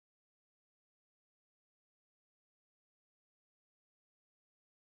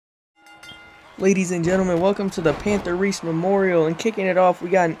Ladies and gentlemen, welcome to the Panther Reese Memorial. And kicking it off, we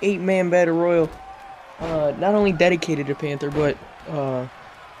got an 8-man battle royal. Not only dedicated to Panther, but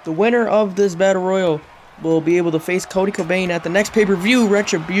the winner of this battle royal will be able to face Cody Cobain at the next pay-per-view,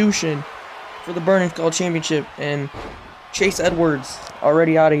 Retribution, for the Burning Skull Championship. And Chase Edwards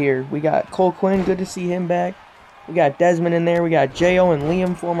already out of here. We got Cole Quinn, good to see him back. We got Desmond in there. We got Jo and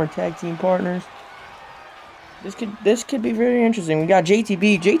Liam, former tag team partners. This could be very interesting. We got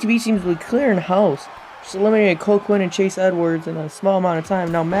JTB. JTB seems to be clearing house. Just eliminated Cole Quinn and Chase Edwards in a small amount of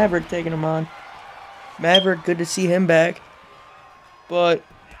time. Now Maverick taking him on. Maverick, good to see him back.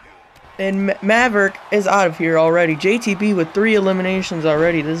 And Maverick is out of here already. JTB with 3 eliminations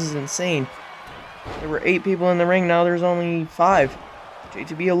already. This is insane. There were 8 people in the ring. Now there's only 5.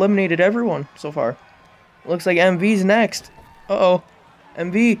 JTB eliminated everyone so far. Looks like MV's next. Uh-oh.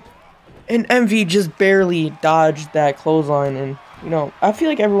 MV. And MV just barely dodged that clothesline. And, you know, I feel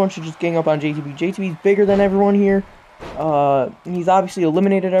like everyone should just gang up on JTB. JTB's bigger than everyone here. He's obviously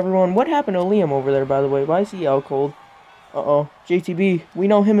eliminated everyone. What happened to Liam over there, by the way? Why is he out cold? Uh-oh. JTB. We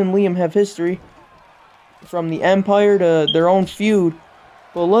know him and Liam have history. From the Empire to their own feud.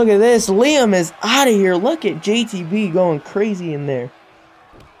 But look at this. Liam is out of here. Look at JTB going crazy in there.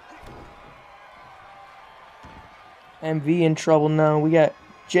 MV in trouble now. We got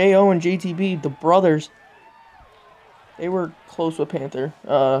Jo and JTB, the brothers. They were close with Panther.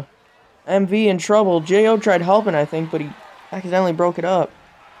 MV in trouble. Jo tried helping, I think, but he accidentally broke it up.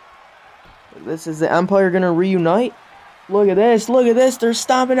 This is the Empire gonna reunite? Look at this. Look at this. They're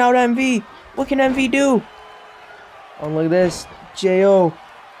stomping out MV. What can MV do? Oh, look at this. Jo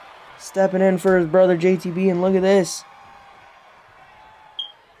stepping in for his brother JTB, and look at this.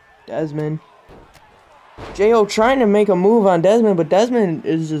 Desmond. Jo trying to make a move on Desmond, but Desmond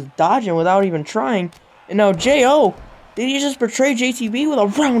is just dodging without even trying. And now Jo, did he just betray JTB with a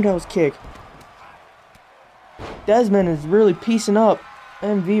roundhouse kick? Desmond is really piecing up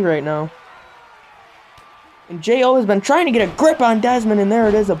MV right now. And Jo has been trying to get a grip on Desmond, and there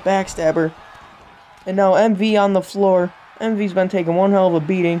it is, a backstabber. And now MV on the floor. MV's been taking one hell of a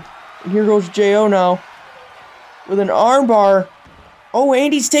beating. And here goes Jo now with an armbar. Oh,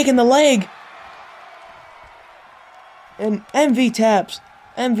 Andy's taking the leg. And MV taps.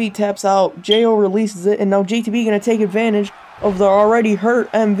 MV taps out. Jo releases it. And now JTB going to take advantage of the already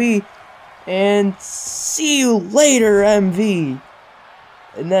hurt MV. And see you later, MV.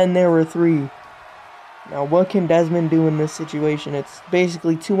 And then there were 3. Now, what can Desmond do in this situation? It's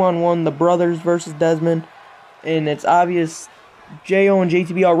basically 2-on-1. The brothers versus Desmond. And it's obvious Jo and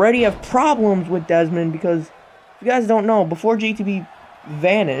JTB already have problems with Desmond. Because, if you guys don't know, before JTB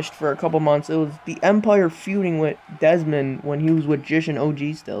vanished for a couple months, it was the Empire feuding with Desmond when he was with Jish and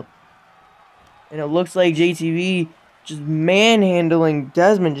OG still. And it looks like JTB just manhandling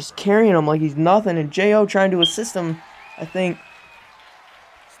Desmond, just carrying him like he's nothing, and Jo trying to assist him. I think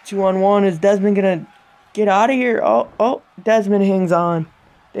 2-on-1. Is Desmond gonna get out of here? Oh, Desmond hangs on.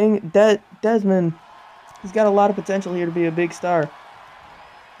 Dang, Desmond, he's got a lot of potential here to be a big star.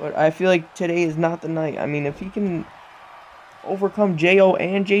 But I feel like today is not the night. I mean, if he can overcome Jo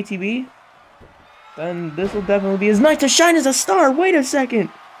and JTB, then this will definitely be his night to shine as a star. Wait a second.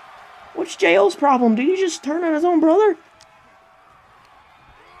 What's Jo's problem? Did he just turn on his own brother?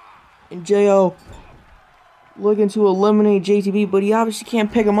 And Jo looking to eliminate JTB, but he obviously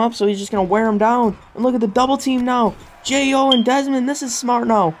can't pick him up, so he's just going to wear him down. And look at the double team now. Jo and Desmond, this is smart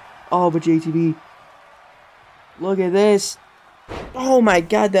now. Oh, but JTB. Look at this. Oh my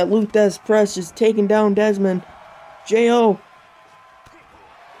god, that Luke Des press just taking down Desmond. Jo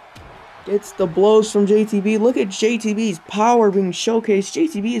gets the blows from JTB. Look at JTB's power being showcased.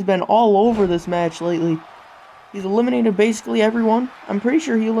 JTB has been all over this match lately. He's eliminated basically everyone. I'm pretty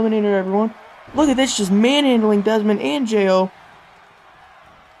sure he eliminated everyone. Look at this, just manhandling Desmond and Jo.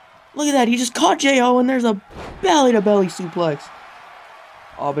 Look at that, he just caught Jo, and there's a belly-to-belly suplex.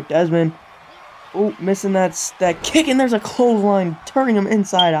 Oh, but Desmond, oh, missing that kick, and there's a clothesline turning him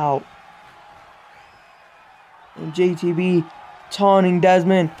inside out. And JTB taunting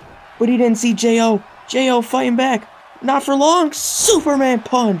Desmond. But he didn't see Jo. Jo fighting back. Not for long. Superman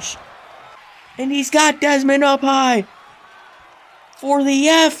punch. And he's got Desmond up high. For the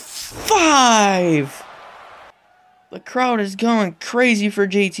F5. The crowd is going crazy for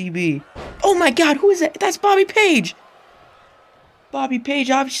JTB. Oh my god, who is that? That's Bobby Page. Bobby Page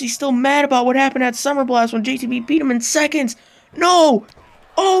obviously still mad about what happened at Summer Blast when JTB beat him in seconds. No.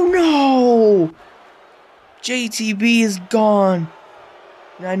 Oh no. JTB is gone.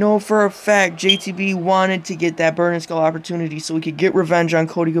 And I know for a fact JTB wanted to get that Burning Skull opportunity so he could get revenge on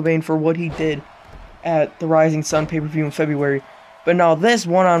Cody Cobain for what he did at the Rising Sun pay-per-view in February. But now this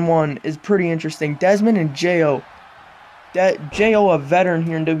one-on-one is pretty interesting. Desmond and Jo. Jo, a veteran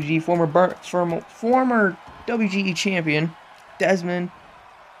here in WGE, former WGE champion. Desmond,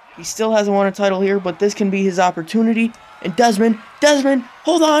 he still hasn't won a title here, but this can be his opportunity. And Desmond,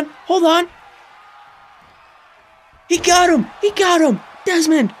 hold on. He got him.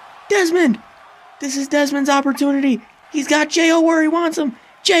 Desmond. This is Desmond's opportunity. He's got Jo where he wants him.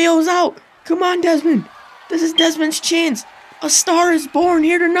 Jo's out. Come on, Desmond. This is Desmond's chance. A star is born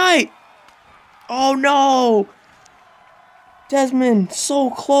here tonight. Oh, no. Desmond, so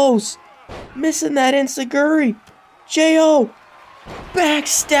close. Missing that enziguri. Jo.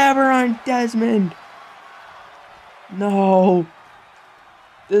 Backstabber on Desmond. No.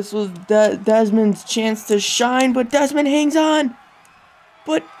 This was Desmond's chance to shine, but Desmond hangs on.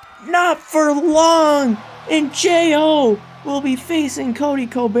 But not for long. And Jo will be facing Cody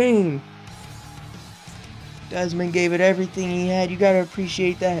Cobain. Desmond gave it everything he had. You gotta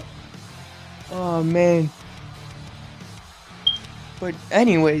appreciate that. Oh, man. But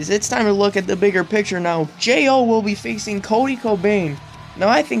anyways, it's time to look at the bigger picture now. Jo will be facing Cody Cobain. Now,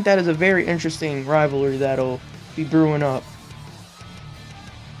 I think that is a very interesting rivalry that'll be brewing up.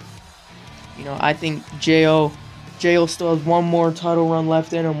 You know, I think Jo still has one more title run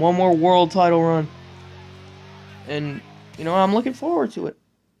left in him, one more world title run. And, you know, I'm looking forward to it.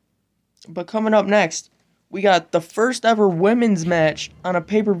 But coming up next, we got the first ever women's match on a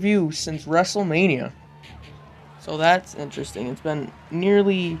pay-per-view since WrestleMania. So that's interesting. It's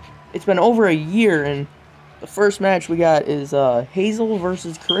been over a year, and the first match we got is Hazel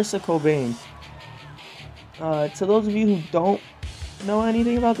versus Carissa Cobain. To those of you who don't know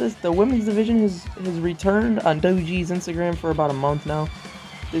anything about this, the women's division has returned on WG's Instagram for about a month now.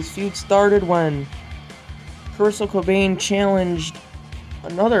 This feud started when Carissa Cobain challenged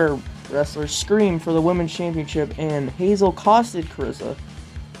another wrestler, Scream, for the women's championship, and Hazel costed Carissa,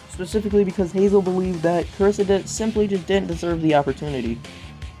 specifically because Hazel believed that Carissa simply just didn't deserve the opportunity.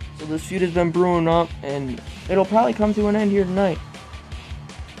 So this feud has been brewing up, and it'll probably come to an end here tonight.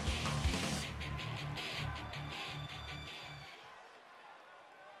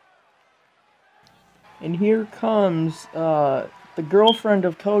 And here comes the girlfriend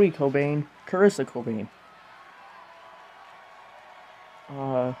of Cody Cobain, Carissa Cobain.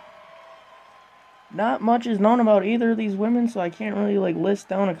 Not much is known about either of these women, so I can't really list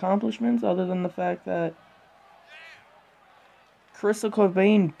down accomplishments other than the fact that Carissa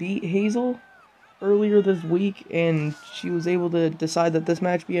Cobain beat Hazel earlier this week, and she was able to decide that this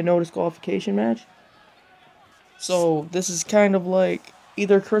match be a no disqualification match. So this is kind of like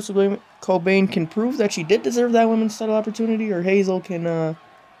either Carissa Cobain can prove that she did deserve that women's title opportunity, or Hazel can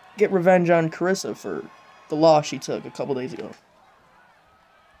get revenge on Carissa for the loss she took a couple days ago.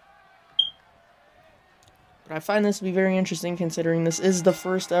 I find this to be very interesting, considering this is the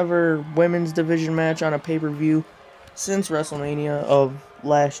first ever women's division match on a pay-per-view since WrestleMania of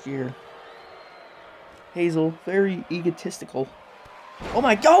last year. Hazel, very egotistical. Oh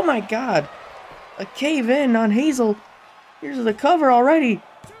my god! A cave-in on Hazel. Here's the cover already.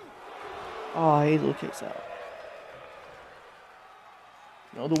 Oh, Hazel kicks out.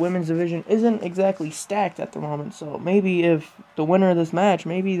 You know, the women's division isn't exactly stacked at the moment, so maybe if the winner of this match,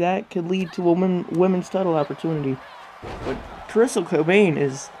 maybe that could lead to a women's title opportunity. But Carissa Cobain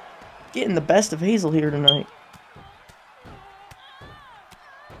is getting the best of Hazel here tonight.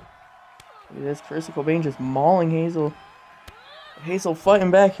 Look at this, Carissa Cobain just mauling Hazel. Hazel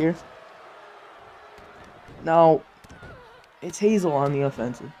fighting back here. Now, it's Hazel on the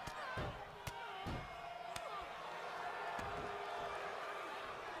offensive.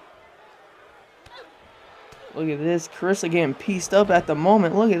 Look at this. Carissa getting pieced up at the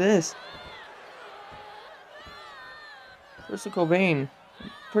moment. Look at this. Carissa Cobain.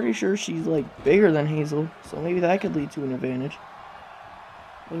 Pretty sure she's bigger than Hazel. So maybe that could lead to an advantage.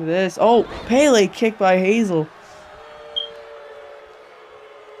 Look at this. Oh, Pele kick by Hazel.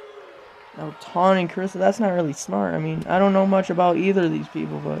 Now taunting Carissa. That's not really smart. I mean, I don't know much about either of these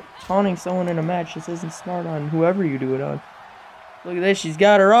people, but taunting someone in a match just isn't smart on whoever you do it on. Look at this. She's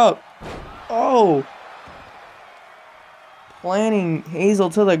got her up. Oh. Planting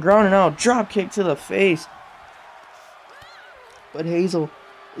Hazel to the ground, and now drop kick to the face. But Hazel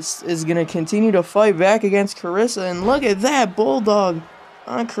is going to continue to fight back against Carissa. And look at that bulldog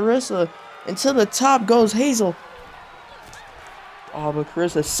on Carissa. And to the top goes Hazel. Oh, but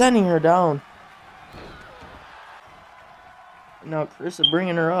Carissa sending her down. And now Carissa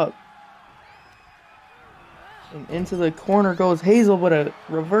bringing her up. And into the corner goes Hazel, but a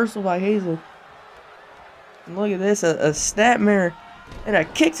reversal by Hazel. And look at this, a snap mirror and a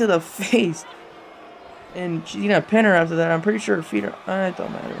kick to the face. And she's gonna pin her after that. I'm pretty sure her feet are... it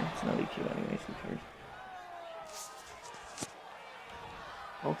don't matter. It's not EQ anyways. Who cares?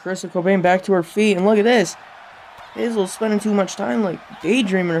 Oh, Carissa Cobain back to her feet. And look at this. Hazel's spending too much time, like,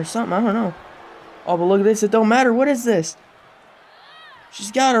 daydreaming or something. I don't know. Oh, but look at this. It don't matter. What is this?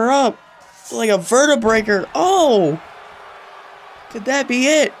 She's got her up. It's like a vertebraker. Oh! Could that be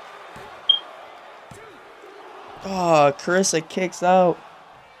it? Oh, Carissa kicks out.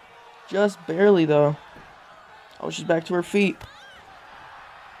 Just barely, though. Oh, she's back to her feet.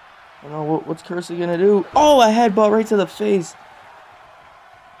 I don't know, what's Carissa gonna do? Oh, a headbutt right to the face.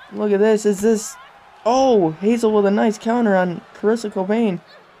 Look at this. Is this... Oh, Hazel with a nice counter on Carissa Cobain.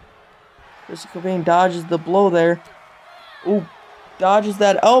 Carissa Cobain dodges the blow there. Ooh, dodges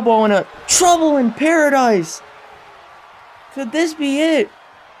that elbow and a trouble in paradise. Could this be it?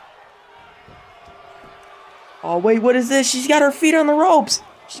 Oh, wait, what is this? She's got her feet on the ropes.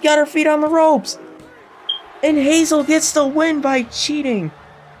 She's got her feet on the ropes. And Hazel gets the win by cheating.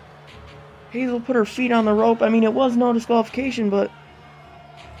 Hazel put her feet on the rope. I mean, it was no disqualification, but...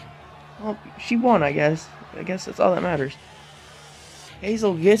 Well, she won, I guess. I guess that's all that matters.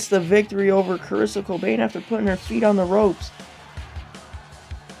 Hazel gets the victory over Carissa Cobain after putting her feet on the ropes.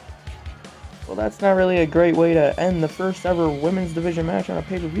 Well, that's not really a great way to end the first ever women's division match on a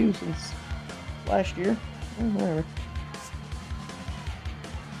pay-per-view since last year. Whatever.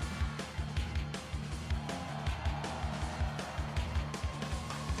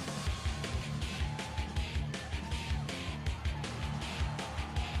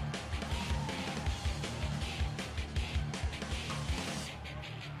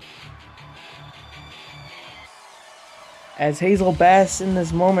 As Hazel basks in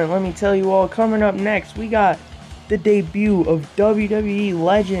this moment, let me tell you all, coming up next, we got the debut of WWE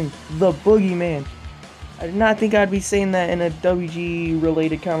legend, the Boogeyman. I did not think I'd be saying that in a WGE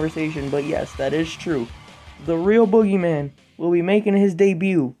related conversation, but yes, that is true. The real Boogeyman will be making his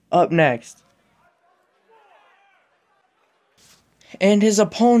debut up next. And his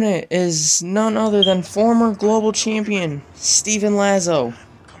opponent is none other than former global champion, Steven Lazo.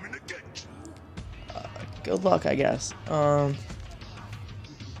 Good luck, I guess.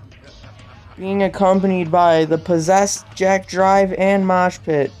 Being accompanied by the Possessed, Jack Drive, and Mosh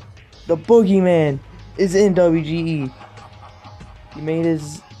Pit, the Boogeyman is in WGE. He made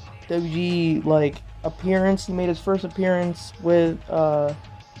his WGE appearance. He made his first appearance with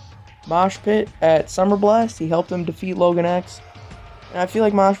Mosh Pit at Summer Blast. He helped him defeat Logan X. And I feel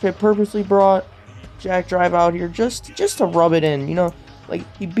like Mosh Pit purposely brought Jack Drive out here just to rub it in, you know. Like,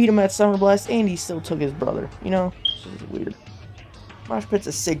 he beat him at Summer Blast, and he still took his brother, you know? It's just weird. Mosh Pit's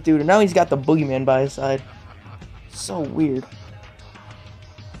a sick dude, and now he's got the Boogeyman by his side. So weird.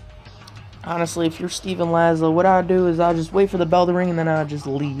 Honestly, if you're Steven Lazo, what I'd do is I'll just wait for the bell to ring, and then I'll just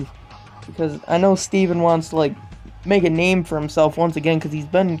leave. Because I know Steven wants to, make a name for himself once again, because he's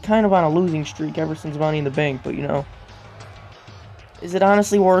been kind of on a losing streak ever since Money in the Bank, but, you know. Is it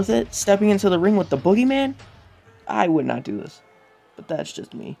honestly worth it, stepping into the ring with the Boogeyman? I would not do this. But that's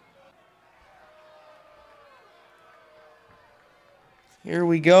just me. Here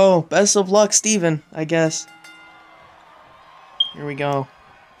we go. Best of luck, Steven, I guess. Here we go.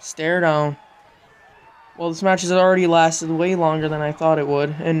 Stare down. Well, this match has already lasted way longer than I thought it would.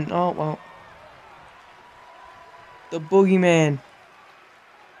 And, oh, well. The Boogeyman.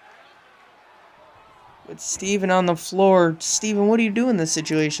 With Steven on the floor. Steven, what do you do in this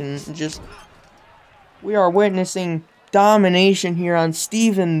situation? We are witnessing domination here on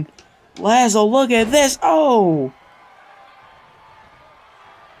Steven Lazo. Look at this. Oh!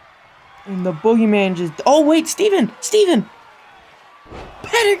 And the Boogeyman just... Oh, wait, Steven! Steven!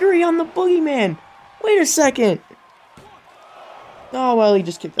 Pedigree on the Boogeyman! Wait a second! Oh, well, he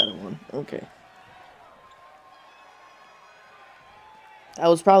just kicked out of one. Okay. That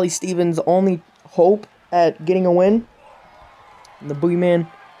was probably Steven's only hope at getting a win. And the Boogeyman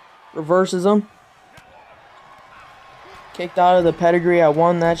reverses him. Kicked out of the pedigree at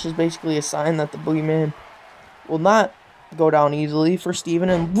 1. That's just basically a sign that the Boogeyman will not go down easily for Steven.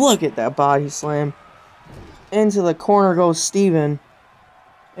 And look at that body slam. Into the corner goes Steven.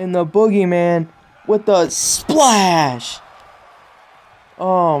 And the Boogeyman with the splash.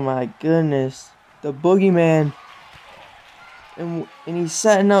 Oh my goodness. The Boogeyman. And he's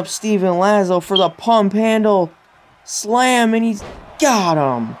setting up Steven Lazo for the pump handle slam. And he's got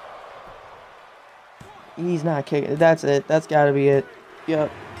him. He's not kicking. That's it. That's got to be it.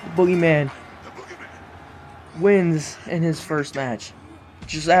 Yep. The Boogeyman wins in his first match.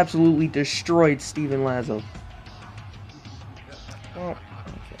 Just absolutely destroyed Steven Lazo. Well,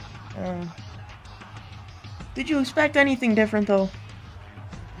 okay. Did you expect anything different, though?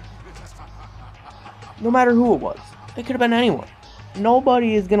 No matter who it was. It could have been anyone.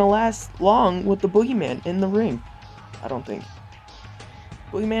 Nobody is gonna last long with the Boogeyman in the ring. I don't think.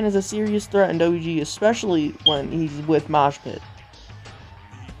 Boogeyman is a serious threat in WGE, especially when he's with Mosh Pit.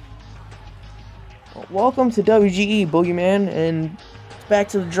 Well, welcome to WGE, Boogeyman, and back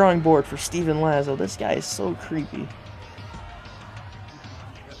to the drawing board for Steven Lazo. This guy is so creepy.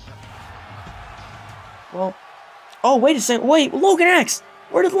 Well, oh, wait a second. Wait, Logan X!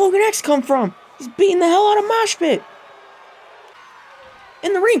 Where did Logan X come from? He's beating the hell out of Mosh Pit.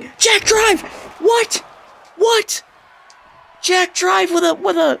 In the ring, Jack Drive! What? What? Jack Drive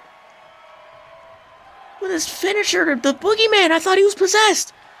with his finisher, the Boogeyman. I thought he was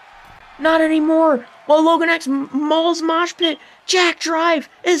possessed. Not anymore. While Logan X mauls Mosh Pit, Jack Drive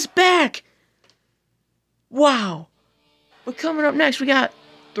is back. Wow. But coming up next, we got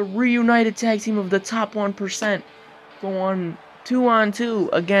the reunited tag team of the top 1% going 2-on-2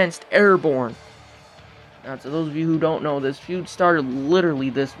 against Airborne. Now, to those of you who don't know, this feud started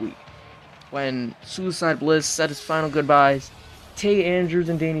literally this week when Suicide Bliss said his final goodbyes. Tay Andrews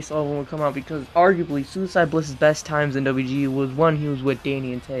and Danny Sullivan would come out because arguably Suicide Bliss's best times in WGE was when he was with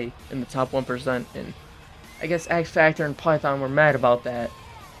Danny and Tay in the top 1%, and I guess X Factor and Python were mad about that.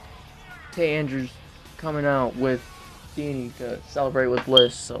 Tay Andrews coming out with Danny to celebrate with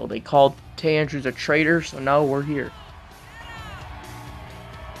Bliss, so they called Tay Andrews a traitor, so now we're here.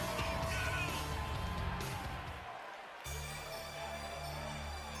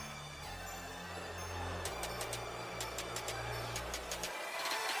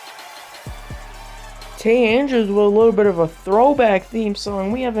 Tay Andrews with a little bit of a throwback theme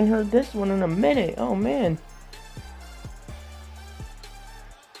song. We haven't heard this one in a minute. Oh, man.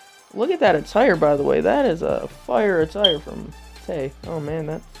 Look at that attire, by the way. That is a fire attire from Tay. Oh, man,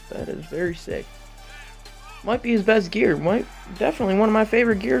 that is very sick. Might be his best gear. Definitely one of my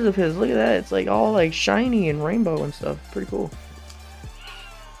favorite gears of his. Look at that. It's like all like shiny and rainbow and stuff. Pretty cool.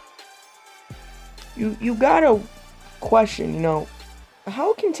 You gotta question, you know,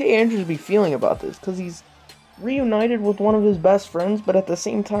 how can Tay Andrews be feeling about this? Because he's reunited with one of his best friends, but at the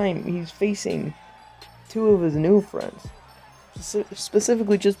same time, he's facing two of his new friends.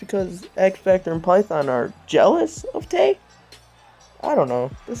 Specifically just because X Factor and Python are jealous of Tay? I don't know.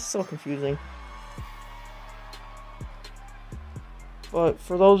 This is so confusing. But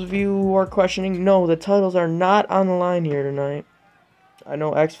for those of you who are questioning, no, the titles are not on the line here tonight. I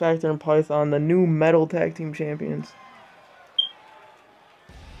know X Factor and Python, the new Metal Tag Team Champions.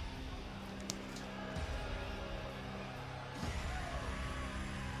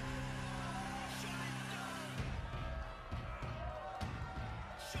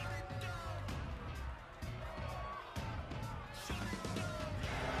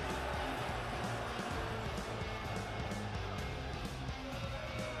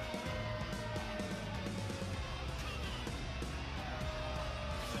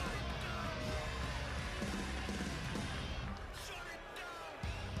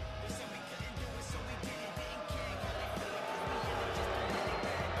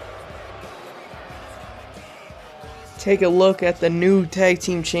 Take a look at the new Tag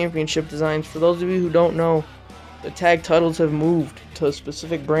Team Championship designs. For those of you who don't know, the tag titles have moved to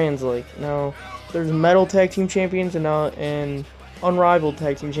specific brands. Like now, there's Metal Tag Team Champions and Unrivaled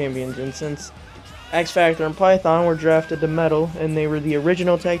Tag Team Champions. And since X Factor and Python were drafted to Metal, and they were the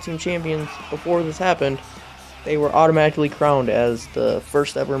original Tag Team Champions before this happened, they were automatically crowned as the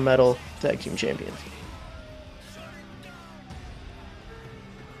first ever Metal Tag Team Champions.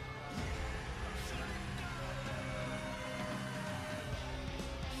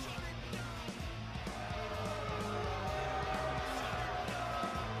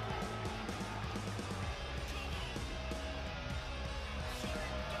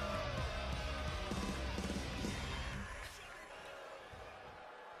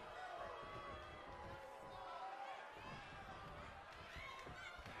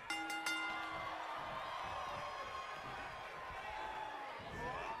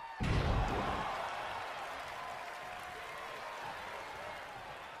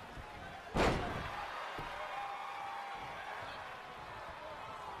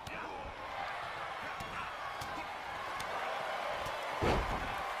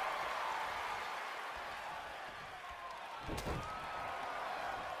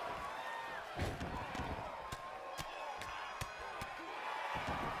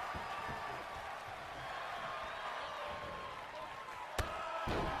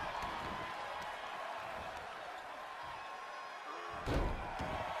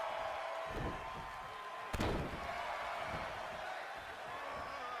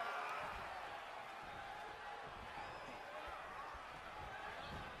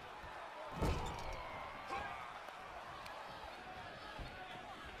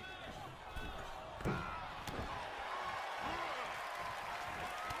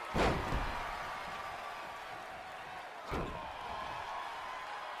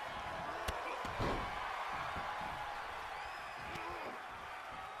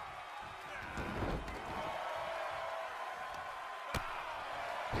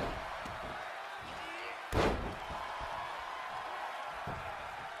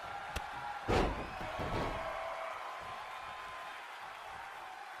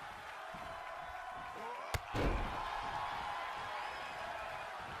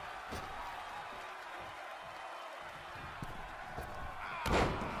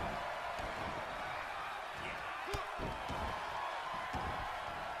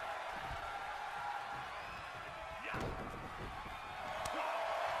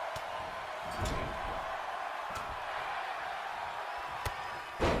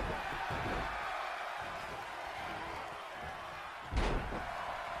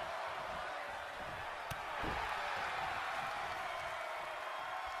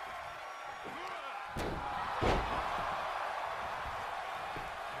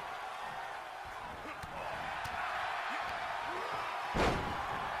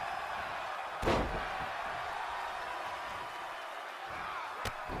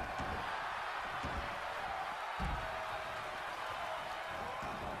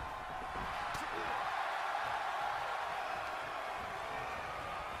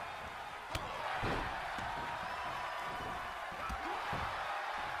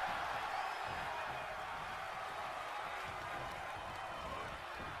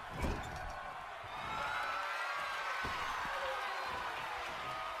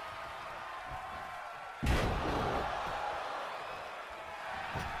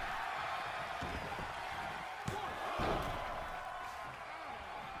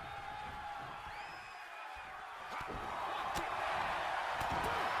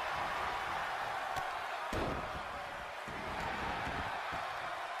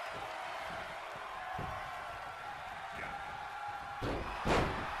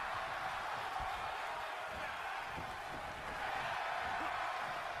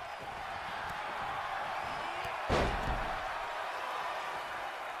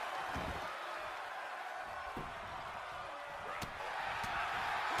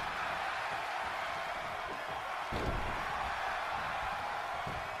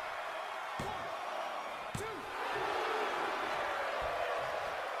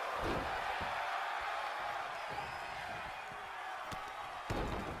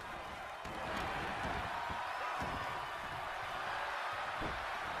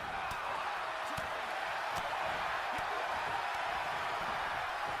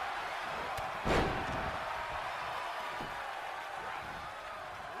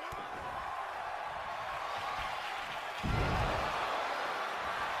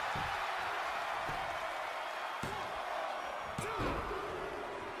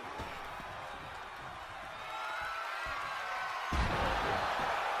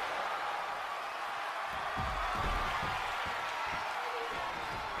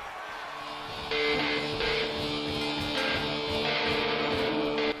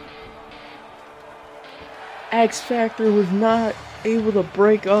 X Factor was not able to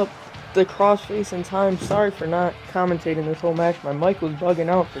break up the crossface in time. Sorry for not commentating this whole match. My mic was bugging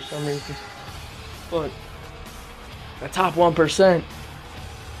out for some reason. But the top 1%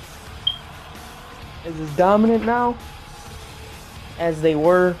 is as dominant now as they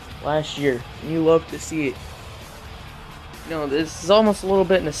were last year. And you love to see it. You know, this is almost a little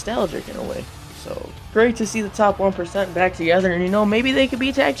bit nostalgic in a way. So, great to see the top 1% back together. And, you know, maybe they could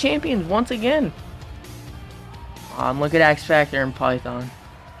be tag champions once again. Look at X Factor and Python.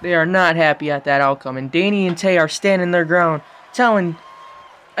 They are not happy at that outcome. And Danny and Tay are standing their ground, telling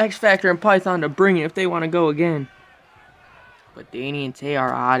X Factor and Python to bring it if they want to go again. But Danny and Tay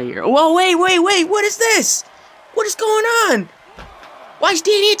are out of here. Whoa, wait. What is this? What is going on? Why is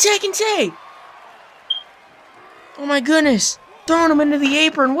Danny attacking Tay? Oh, my goodness. Throwing him into the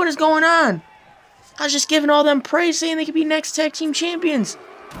apron. What is going on? I was just giving all them praise, saying they could be next tag team champions.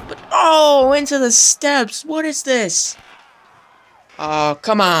 But, oh, into the steps. What is this? Oh,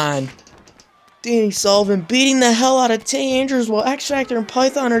 come on. Danny Sullivan beating the hell out of Tay Andrews while X Factor and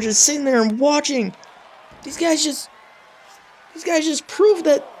Python are just sitting there and watching. These guys just proved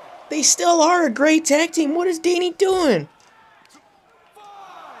that they still are a great tag team. What is Danny doing?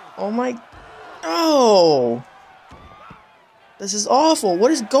 Oh my... Oh. This is awful.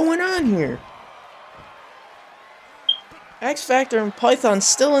 What is going on here? X Factor and Python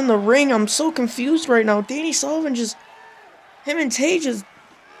still in the ring. I'm so confused right now. Danny Sullivan just... Him and Tay just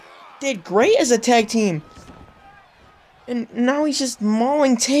did great as a tag team. And now he's just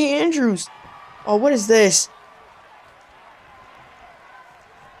mauling Tay Andrews. Oh, what is this?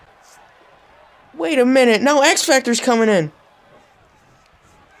 Wait a minute. Now X Factor's coming in.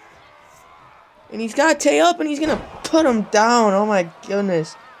 And he's got Tay up and he's going to put him down. Oh my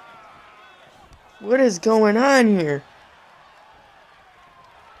goodness. What is going on here?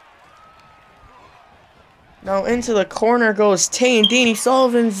 Now into the corner goes Tay, and Danny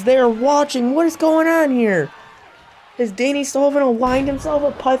Sullivan's there watching. What is going on here? Has Danny Sullivan aligned himself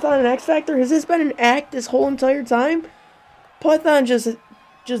with Python and X Factor? Has this been an act this whole entire time? Python just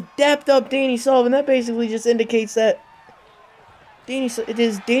dapped up Danny Sullivan. That basically just indicates that did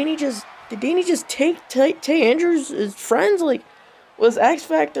Danny just take Tay Andrews as friends? Like, was X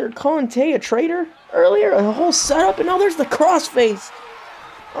Factor calling Tay a traitor earlier? A whole setup, and now there's the crossface.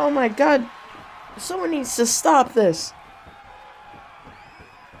 Oh my god. Someone needs to stop this.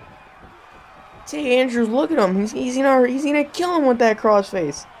 Tay Andrews, look at him. He's gonna kill him with that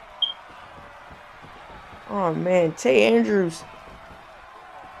crossface. Oh man, Tay Andrews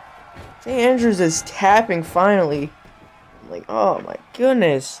is tapping finally. I'm like, oh my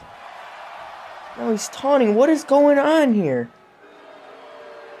goodness. Now he's taunting. What is going on here?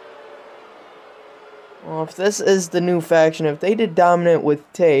 Well, if this is the new faction, if they did dominant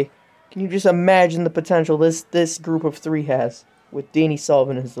with Tay, can you just imagine the potential this group of three has with Danny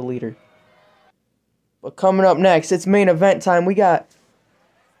Sullivan as the leader? But coming up next, it's main event time. We got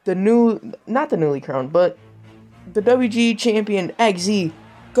not the newly crowned, but the WGE champion XZ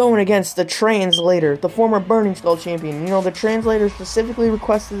going against the Translator, the former Burning Skull champion. You know, the Translator specifically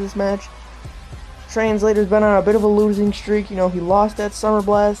requested this match. Translator's been on a bit of a losing streak. You know, he lost at Summer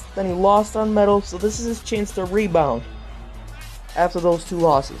Blast, then he lost on Metal, so this is his chance to rebound after those two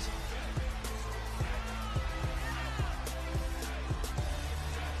losses.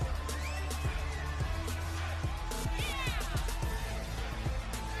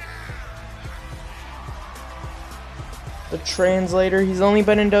 The Translator, he's only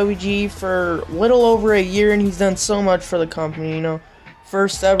been in WGE for a little over a year, and he's done so much for the company, you know.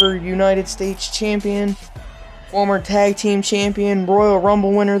 First ever United States champion, former tag team champion, Royal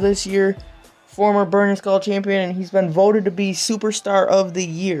Rumble winner this year, former Burning Skull champion, and he's been voted to be Superstar of the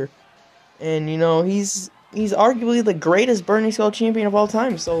Year. And, you know, he's arguably the greatest Burning Skull champion of all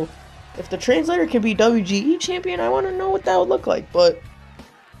time, so if the Translator can be WGE champion, I want to know what that would look like. But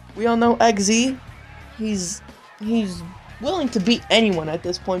we all know XZ, he's willing to beat anyone at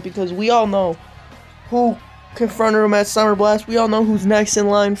this point, because we all know who confronted him at Summer Blast. We all know who's next in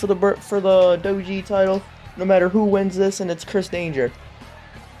line for the WGE title, no matter who wins this, and it's Chris Danger.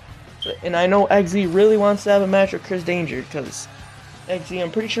 And I know XZ really wants to have a match with Chris Danger, because XZ,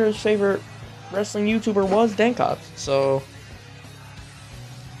 I'm pretty sure his favorite wrestling YouTuber was Dankov. So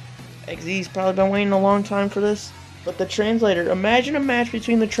XZ's probably been waiting a long time for this. But the Translator, imagine a match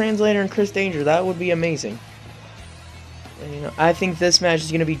between the Translator and Chris Danger. That would be amazing. And, you know, I think this match is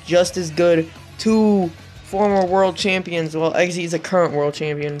going to be just as good. Two former world champions. Well, XZ is a current world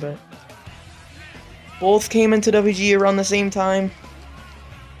champion, but both came into WGE around the same time.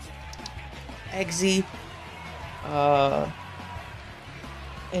 XZ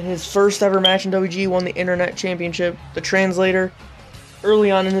In his first ever match in WGE, won the Internet Championship. The Translator,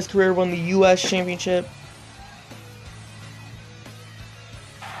 early on in his career, won the US Championship.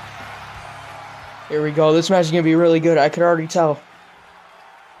 Here we go. This match is going to be really good. I could already tell.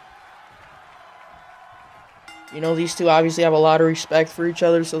 You know, these two obviously have a lot of respect for each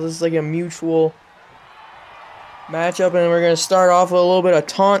other, so this is like a mutual matchup, and we're going to start off with a little bit of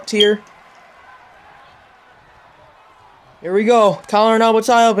taunt here. Here we go. Collar and elbow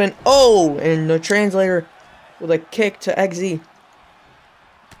tie up, and oh! And the Translator with a kick to XZ.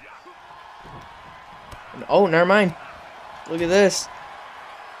 And oh, never mind. Look at this.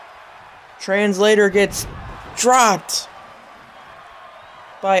 Translator gets dropped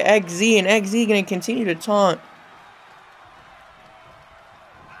by XZ, and XZ going to continue to taunt.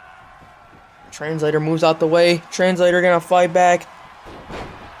 Translator moves out the way. Translator going to fight back.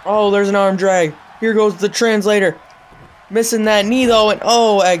 Oh, there's an arm drag. Here goes the Translator. Missing that knee, though, and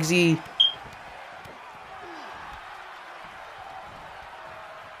oh, XZ.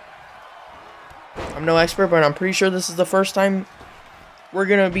 I'm no expert, but I'm pretty sure this is the first time we're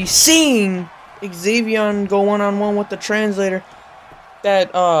going to be seeing Xavier go one-on-one with the Translator.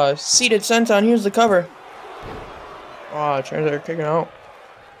 That seated senton. Here's the cover. Oh, Translator kicking out.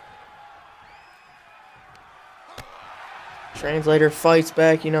 Translator fights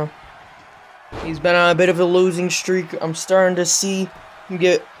back, you know. He's been on a bit of a losing streak. I'm starting to see him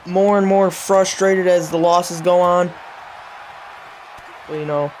get more and more frustrated as the losses go on. But, you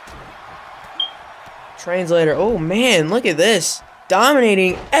know. Translator, oh man, look at this.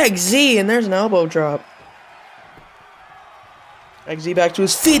 Dominating XZ, and there's an elbow drop. XZ back to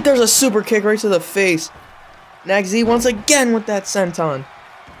his feet. There's a super kick right to the face. And XZ once again with that senton.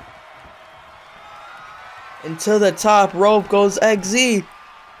 Into the top rope goes XZ.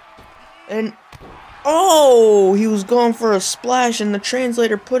 And oh, he was going for a splash, and the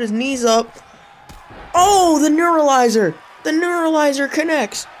Translator put his knees up. Oh, the neuralizer. The neuralizer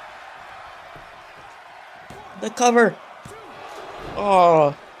connects. The cover.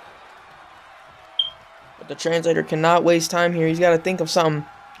 Oh. But the Translator cannot waste time here. He's got to think of something.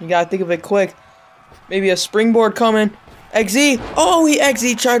 You got to think of it quick. Maybe a springboard coming. XZ. Oh,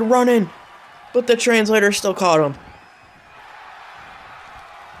 XZ tried running. But the Translator still caught him.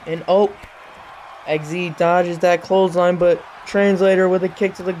 And oh, XZ dodges that clothesline, but Translator with a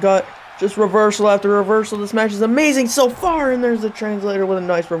kick to the gut. Just reversal after reversal. This match is amazing so far, and there's the Translator with a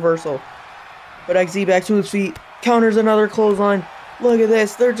nice reversal. But XZ back to his feet, counters another clothesline. Look at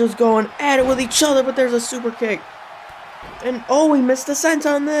this, they're just going at it with each other, but there's a super kick. And oh, he missed the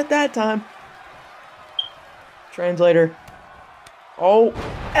senton that time. Translator. Oh,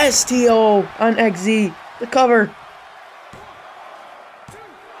 STO on XZ. The cover.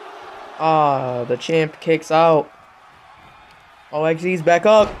 Ah, the champ kicks out. Oh, XZ's back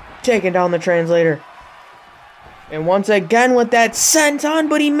up. Taking down the Translator. And once again with that senton,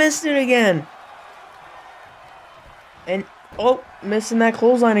 but he missed it again. And, oh, missing that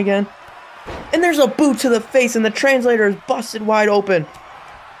clothesline again. And there's a boot to the face, and the Translator is busted wide open.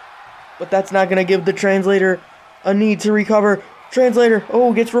 But that's not going to give the Translator a need to recover. Translator,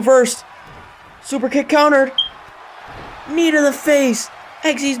 oh, gets reversed. Super kick countered. Knee to the face.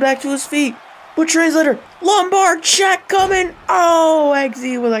 XZ's back to his feet. But Translator, lumbar check coming. Oh,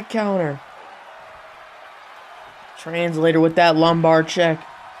 XZ with a counter. Translator with that lumbar check.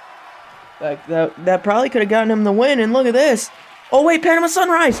 That probably could have gotten him the win. And look at this. Oh, wait, Panama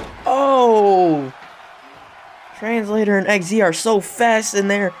Sunrise. Oh. Translator and XZ are so fast in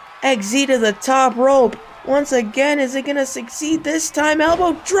there. XZ to the top rope. Once again, is it going to succeed this time?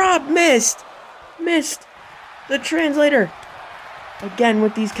 Elbow drop. Missed. Missed. The Translator. Again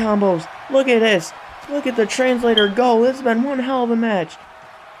with these combos. Look at this. Look at the Translator go. This has been one hell of a match.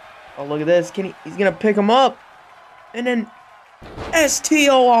 Oh, look at this. He's going to pick him up. And then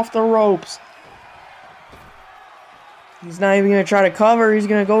STO off the ropes. He's not even going to try to cover. He's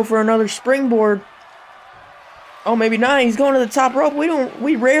going to go for another springboard. Oh, maybe not. He's going to the top rope.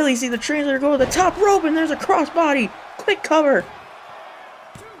 We rarely see the Translator go to the top rope, and there's a crossbody. Quick cover.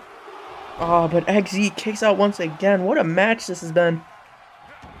 Oh, but XZ kicks out once again. What a match this has been.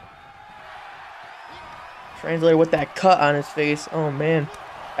 Translator with that cut on his face. Oh, man.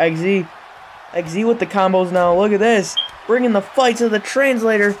 XZ with the combos now. Look at this. Bringing the fight to the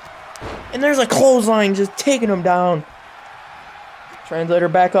Translator. And there's a clothesline just taking him down. Translator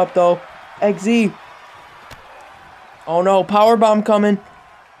back up, though. XZ. Oh, no. Powerbomb coming.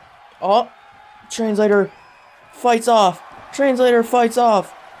 Oh. Translator fights off. Translator fights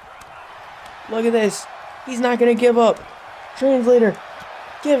off. Look at this. He's not going to give up. Translator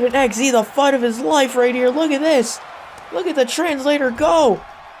giving XZ the fight of his life right here. Look at this. Look at the Translator go.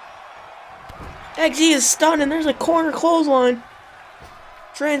 XE is stunned and there's a corner clothesline.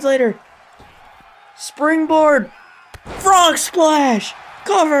 Translator. Springboard. Frog splash.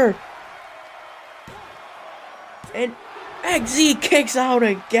 Cover. And XE kicks out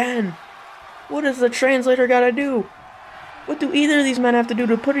again. What does the translator gotta do? What do either of these men have to do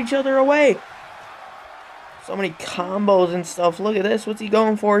to put each other away? So many combos and stuff. Look at this. What's he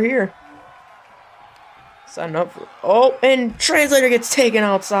going for here? Signing up for... Oh, and translator gets taken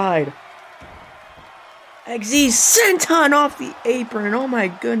outside. XZ senton off the apron. Oh my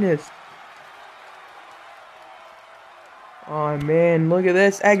goodness. Oh man, look at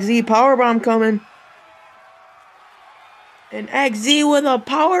this. XZ powerbomb coming. And XZ with a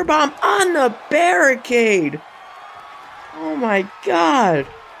powerbomb on the barricade. Oh my god.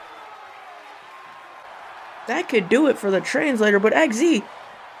 That could do it for the translator, but XZ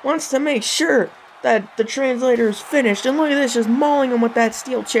wants to make sure that the translator is finished. And look at this, just mauling him with that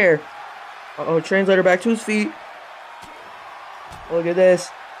steel chair. Uh-oh, translator back to his feet. Look at this.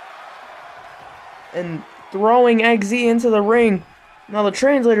 And throwing XZ into the ring. Now the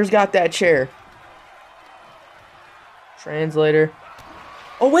translator's got that chair. Translator.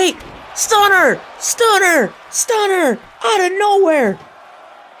 Oh wait! Stunner! Stunner! Stunner! Out of nowhere!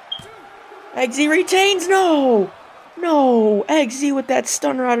 XZ retains? No! No! XZ with that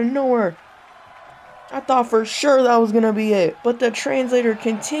stunner out of nowhere. I thought for sure that was gonna be it. But the translator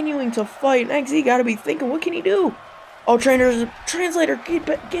continuing to fight. And XZ gotta be thinking, what can he do? Oh, translator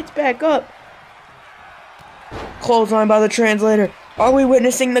gets back up. Clothesline by the translator. Are we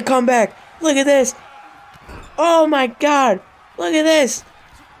witnessing the comeback? Look at this. Oh my god. Look at this.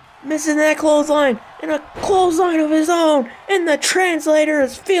 Missing that clothesline. And a clothesline of his own. And the translator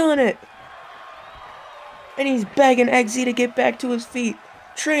is feeling it. And he's begging XZ to get back to his feet.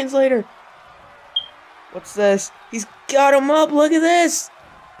 Translator. What's this? He's got him up. Look at this.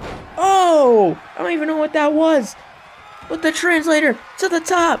 Oh. I don't even know what that was. But the translator to the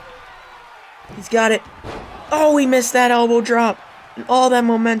top. He's got it. Oh, he missed that elbow drop. And all that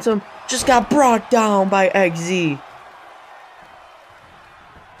momentum just got brought down by XZ.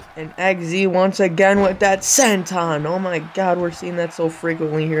 And XZ once again with that senton. Oh my god, we're seeing that so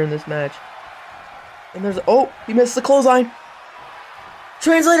frequently here in this match. And there's... Oh, he missed the clothesline.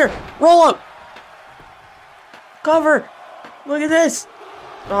 Translator, roll up. Cover. Look at this.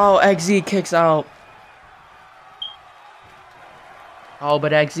 Oh, XZ kicks out. Oh,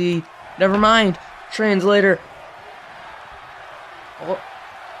 but XZ... Never mind. Translator. Oh.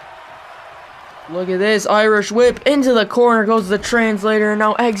 Look at this. Irish whip. Into the corner goes the translator. And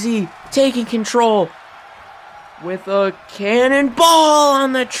now XZ taking control. With a cannonball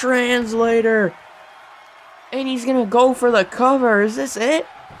on the translator. And he's going to go for the cover. Is this it?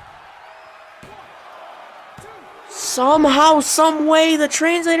 Somehow, some way, the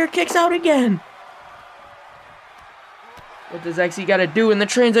translator kicks out again. What does XZ got to do? And the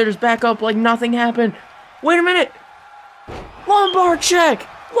translator's back up like nothing happened. Wait a minute. Lumbar check.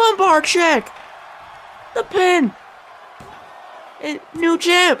 Lumbar check. The pin. New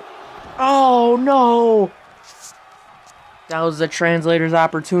champ. Oh, no. That was the translator's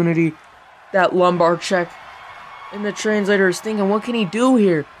opportunity. That lumbar check. And the translator is thinking, what can he do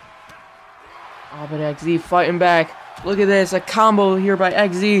here? Oh, but XZ fighting back. Look at this. A combo here by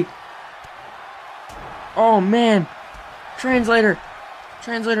XZ. Oh, man. Translator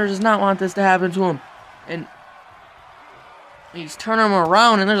does not want this to happen to him. And he's turning him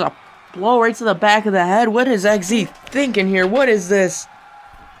around and there's a blow right to the back of the head. What is XZ thinking here? What is this?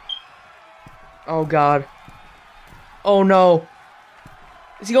 Oh god. Oh no.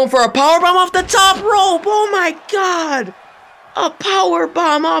 Is he going for a powerbomb off the top rope? Oh my god. A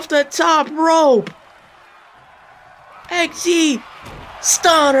powerbomb off the top rope. XZ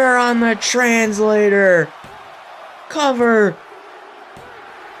stunner on the translator. Cover.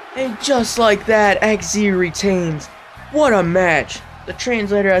 And just like that, XZ retains. What a match. The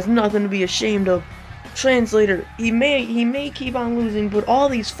translator has nothing to be ashamed of. Translator, he may keep on losing, but all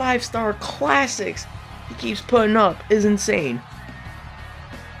these 5-star classics he keeps putting up is insane.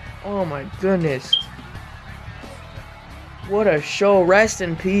 Oh my goodness. What a show. Rest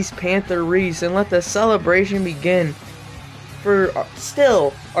in peace, Panther Reese, and let the celebration begin for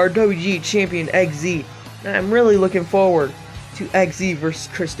still our WGE champion XZ. And I'm really looking forward to XZ versus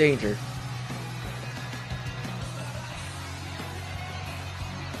Chris Danger.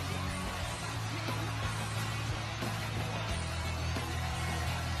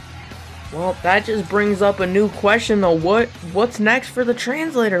 Well, that just brings up a new question though. What's next for the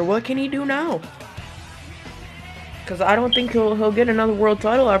translator? What can he do now? Because I don't think he'll get another world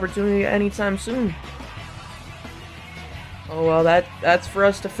title opportunity anytime soon. Oh well, that's for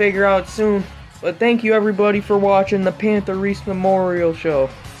us to figure out soon. But thank you everybody for watching the Panther Reese Memorial Show.